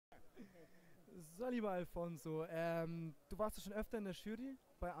So, lieber Alfonso, du warst ja schon öfter in der Jury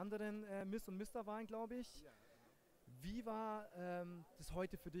bei anderen Miss- und Mister-Wahlen, glaube ich. Wie war das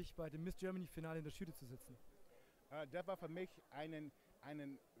heute für dich, bei dem Miss Germany-Finale in der Jury zu sitzen? Das war für mich eine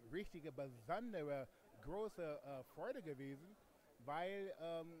richtige, besondere, große Freude gewesen, weil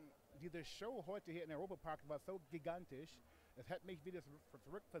diese Show heute hier in Europapark war so gigantisch. Es hat mich wieder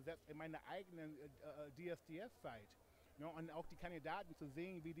zurückversetzt in meine eigene DSDS-Zeit. Ja, und auch die Kandidaten zu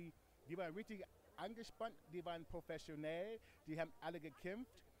sehen, die waren richtig angespannt, die waren professionell, die haben alle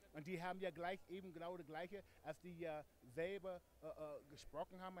gekämpft. Und die haben ja gleich eben genau das Gleiche, als die ja selber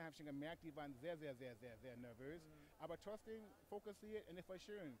gesprochen haben. Ich habe schon gemerkt, die waren sehr, sehr, sehr, sehr, sehr nervös. Aber trotzdem fokussiert und es war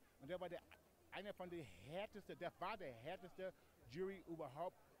schön. Und der war einer von den härtesten, der war der härteste Jury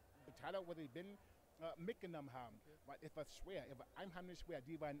überhaupt, Beteiligung, was ich bin, mitgenommen haben. Weil es war schwer, es war unheimlich schwer.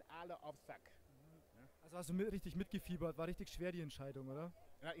 Die waren alle auf Sack. Ja? Also hast du richtig mitgefiebert, war richtig schwer die Entscheidung, oder?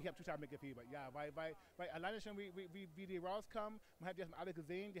 Ja, ich habe total mitgefiebert, ja, weil alleine schon, wie die rauskommen, man hat die alle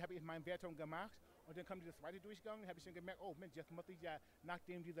gesehen, die habe ich in meinen Wertungen gemacht und dann kam die zweite Durchgang, habe ich schon gemerkt, oh Mensch, jetzt muss ich ja,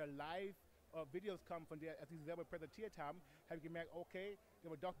 nachdem diese Live-Videos kommen, von der sie selber präsentiert haben, habe ich gemerkt, okay, der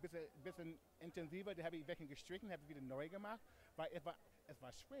war doch ein bisschen intensiver, da habe ich welchen gestrichen, habe ich wieder neu gemacht, weil es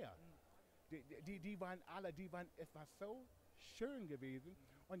war schwer. Die waren alle, es war so schön gewesen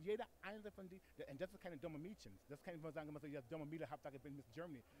und jeder einzelne von denen, und das ist keine dumme Mädchen, das kann ich mal sagen, ja, dumme Mädchen, Hauptsache ich bin Miss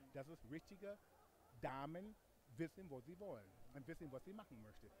Germany, das ist richtige Damen, wissen, wo sie wollen und wissen, was sie machen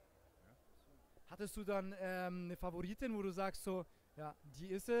möchten. Ja. Hattest du dann eine Favoritin, wo du sagst so, ja, die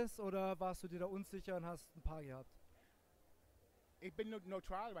ist es, oder warst du dir da unsicher und hast ein paar gehabt? Ich bin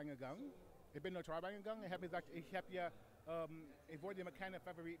neutral reingegangen. Ich habe gesagt, ich wollte immer keine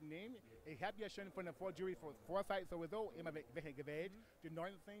Favoriten nehmen. Ich habe ja schon von der Vorjury-Vorzeit sowieso immer welche gewählt. Die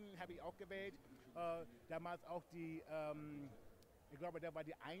 19 habe ich auch gewählt. Damals auch die, ich glaube, da war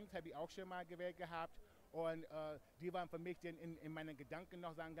die 1, habe ich auch schon mal gewählt gehabt. Und die waren für mich dann in meinen Gedanken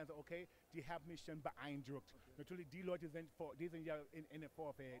noch sagen ganz okay, die haben mich schon beeindruckt. Okay. Natürlich, die Leute sind ja in der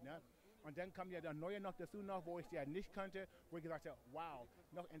Vorfeld. Ne? Und dann kam ja der Neue noch dazu, wo ich ja nicht kannte, wo ich gesagt habe, wow,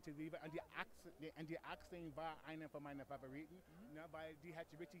 noch intensiver. Und die Achseln war einer von meinen Favoriten, ne, weil die hat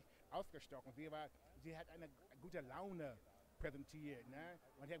richtig ausgestochen. Sie hat eine gute Laune präsentiert. Ne?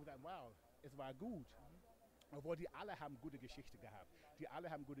 Und ich habe gesagt, wow, es war gut. Obwohl die alle haben gute Geschichte gehabt. Die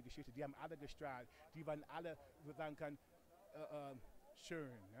haben alle gestrahlt. Die waren alle, so sagen kann,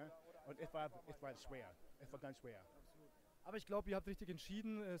 schön. Ne? Und es war schwer. Es war ganz schwer. Aber ich glaube, ihr habt richtig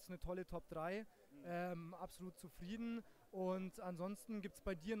entschieden. Es ist eine tolle Top 3. Absolut zufrieden. Und ansonsten gibt es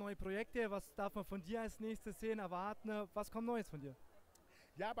bei dir neue Projekte. Was darf man von dir als nächstes sehen, erwarten? Was kommt Neues von dir?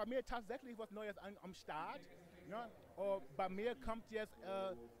 Ja, bei mir tatsächlich was Neues am Start. Ja, bei mir kommt jetzt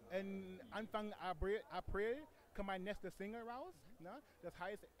Anfang April kommt mein nächster Single raus. Ne? Das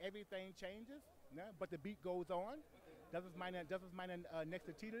heißt Everything Changes, ne? But the Beat Goes On. Das ist mein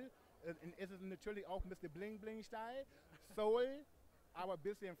nächster Titel. Es ist natürlich auch Mr. Bling Bling Style, Soul, aber ein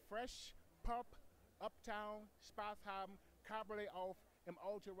bisschen fresh, Pop, Uptown, Spaß haben, Cabaret auf, im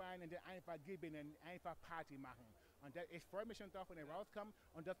Auto rein und dann einfach geben und einfach Party machen. Und ich freue mich schon darauf, wenn er rauskommt.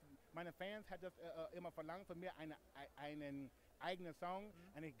 Und meine Fans haben das immer verlangt von mir, einen eigenen Song.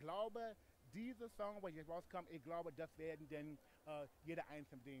 Und ich glaube, dieser Song, wo jetzt rauskommt, ich glaube, das werden dann jeder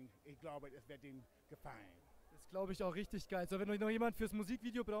einzelne Ding, ich glaube, es wird ihnen gefallen. Das glaube ich auch richtig geil. So, wenn du noch jemand fürs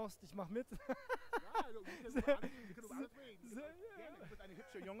Musikvideo brauchst, ich mach mit. Ja, wir können über alles reden. Du bist ein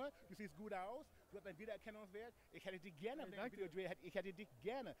hübscher Junge, du siehst gut aus, du hast einen Wiedererkennungswert. Ich hätte dich gerne in meinem Video gedreht, ich hätte dich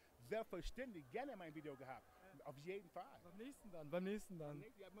gerne, selbstverständlich, gerne in meinem Video gehabt. Auf jeden Fall. Beim nächsten dann.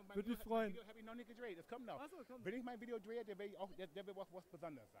 Würde mich freuen. Mein Video habe ich noch nicht gedreht, das kommt noch. Ach so, komm. Wenn ich mein Video drehe, der wird was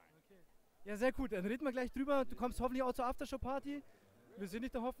Besonderes sein. Okay. Ja, sehr gut. Dann reden wir gleich drüber. Du kommst hoffentlich auch zur Aftershow-Party. Wir sehen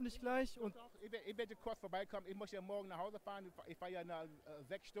dich da hoffentlich gleich. Und ich werde kurz vorbeikommen. Ich muss ja morgen nach Hause fahren. Ich fahre ja nach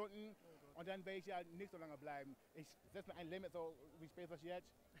 6 Stunden und dann werde ich ja nicht so lange bleiben. Ich setze mir ein Limit, so wie spät ist das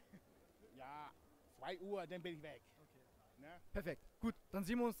jetzt? Ja, 2 Uhr, dann bin ich weg. Okay. Ne? Perfekt. Gut, dann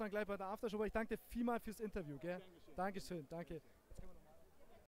sehen wir uns dann gleich bei der Aftershow. Ich danke dir vielmals fürs Interview. Gell? Dankeschön, danke.